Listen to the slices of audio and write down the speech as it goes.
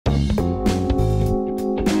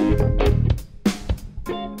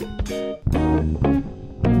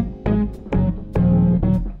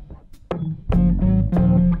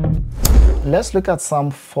let's look at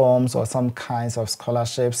some forms or some kinds of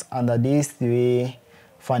scholarships under these three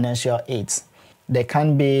financial aids. There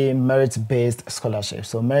can be merit-based scholarships.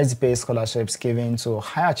 So merit-based scholarships given to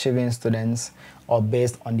high-achieving students or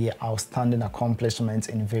based on their outstanding accomplishments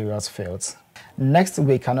in various fields. Next,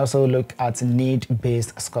 we can also look at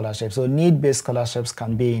need-based scholarships. So need-based scholarships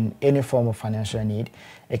can be in any form of financial need.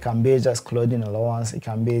 It can be just clothing allowance. It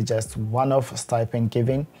can be just one-off stipend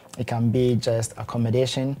given. It can be just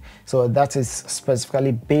accommodation. So that is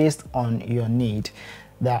specifically based on your need.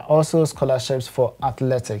 There are also scholarships for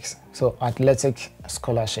athletics. So athletic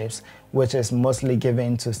scholarships, which is mostly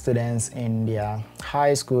given to students in their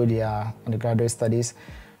high school, their undergraduate studies,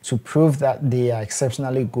 to prove that they are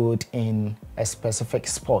exceptionally good in a specific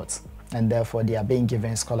sport, and therefore they are being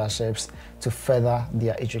given scholarships to further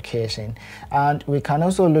their education. And we can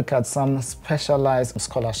also look at some specialized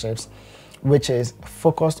scholarships, which is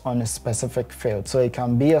focused on a specific field. So it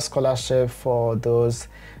can be a scholarship for those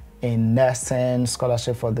in nursing,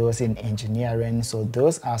 scholarship for those in engineering. So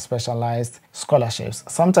those are specialized scholarships.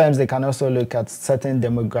 Sometimes they can also look at certain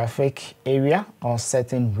demographic area or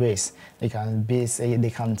certain race.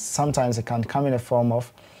 Sometimes it can come in the form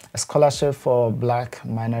of a scholarship for Black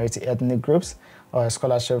minority ethnic groups or a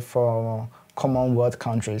scholarship for Commonwealth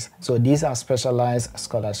countries. So these are specialized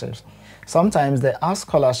scholarships. Sometimes there are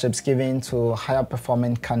scholarships given to higher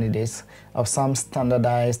performing candidates of some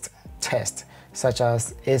standardized test, such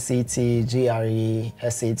as ACT, GRE,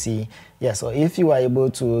 SAT. Yeah, so if you are able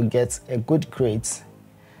to get a good grade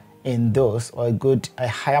in those or a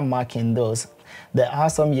higher mark in those, there are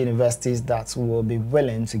some universities that will be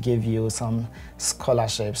willing to give you some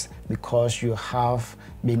scholarships because you have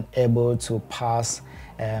been able to pass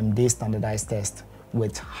these standardized tests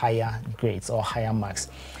with higher grades or higher marks.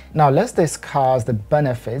 Now let's discuss the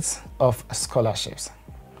benefits of scholarships.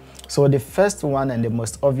 So the first one and the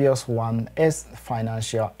most obvious one is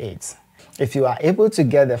financial aids. If you are able to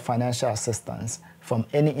get the financial assistance from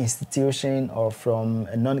any institution or from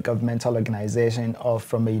a non-governmental organization or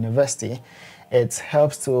from a university, it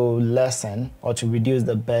helps to lessen or to reduce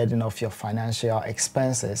the burden of your financial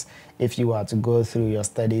expenses if you are to go through your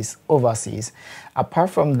studies overseas.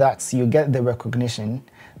 Apart from that, you get the recognition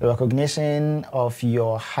of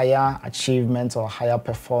your higher achievement or higher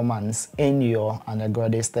performance in your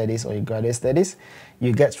undergraduate studies or your graduate studies.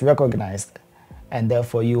 You get recognized, and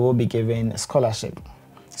therefore you will be given a scholarship.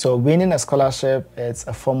 So winning a scholarship, it's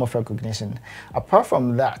a form of recognition. Apart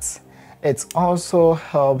from that, it also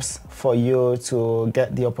helps for you to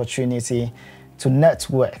get the opportunity to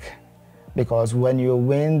network, because when you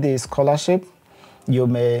win the scholarship, you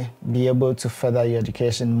may be able to further your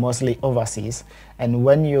education mostly overseas. And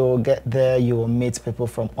when you get there, you will meet people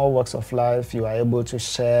from all walks of life. You are able to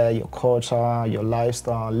share your culture, your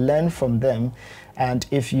lifestyle, learn from them. And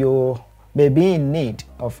if you may be in need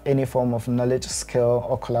of any form of knowledge, skill,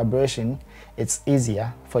 or collaboration, it's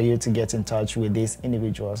easier for you to get in touch with these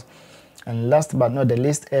individuals. And last but not the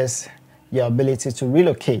least is your ability to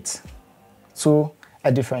relocate to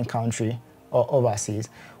a different country or overseas,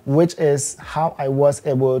 which is how I was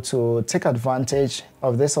able to take advantage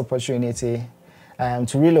of this opportunity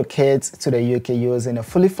to relocate to the UK using a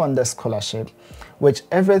fully funded scholarship, which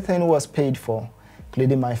everything was paid for,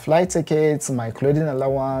 including my flight tickets, my clothing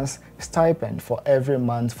allowance, stipend for every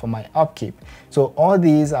month for my upkeep. So all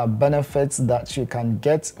these are benefits that you can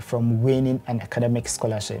get from winning an academic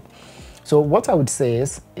scholarship. So what I would say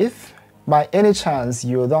is, if by any chance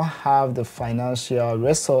you don't have the financial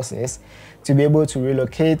resources to be able to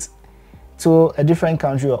relocate to a different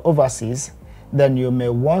country or overseas, then you may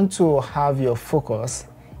want to have your focus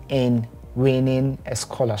in winning a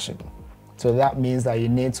scholarship. So that means that you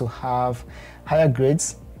need to have higher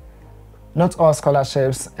grades. Not all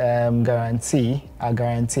scholarships are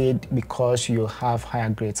guaranteed because you have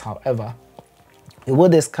higher grades. However, we will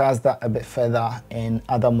discuss that a bit further in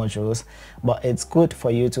other modules, but it's good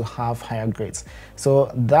for you to have higher grades.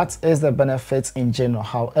 So that is the benefits in general.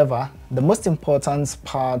 However, the most important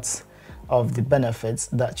part of the benefits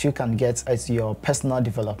that you can get is your personal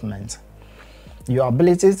development. Your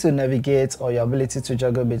ability to navigate or your ability to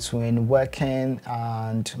juggle between working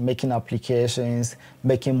and making applications,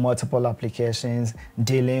 making multiple applications,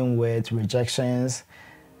 dealing with rejections,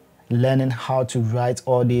 learning how to write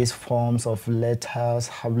all these forms of letters,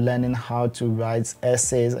 learning how to write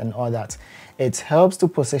essays and all that. It helps to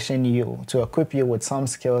position you, to equip you with some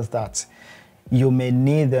skills that you may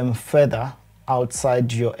need them further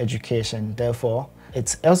outside your education. Therefore,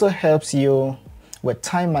 it also helps you with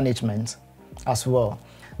time management as well.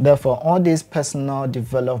 Therefore, all these personal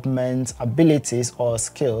development abilities or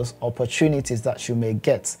skills, opportunities that you may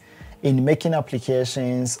get in making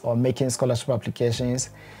applications or making scholarship applications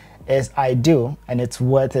is ideal, and it's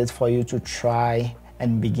worth it for you to try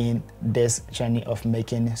and begin this journey of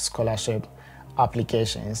making scholarship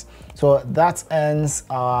applications. So that ends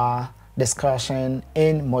our discussion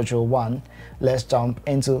in module 1. Let's jump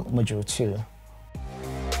into module 2.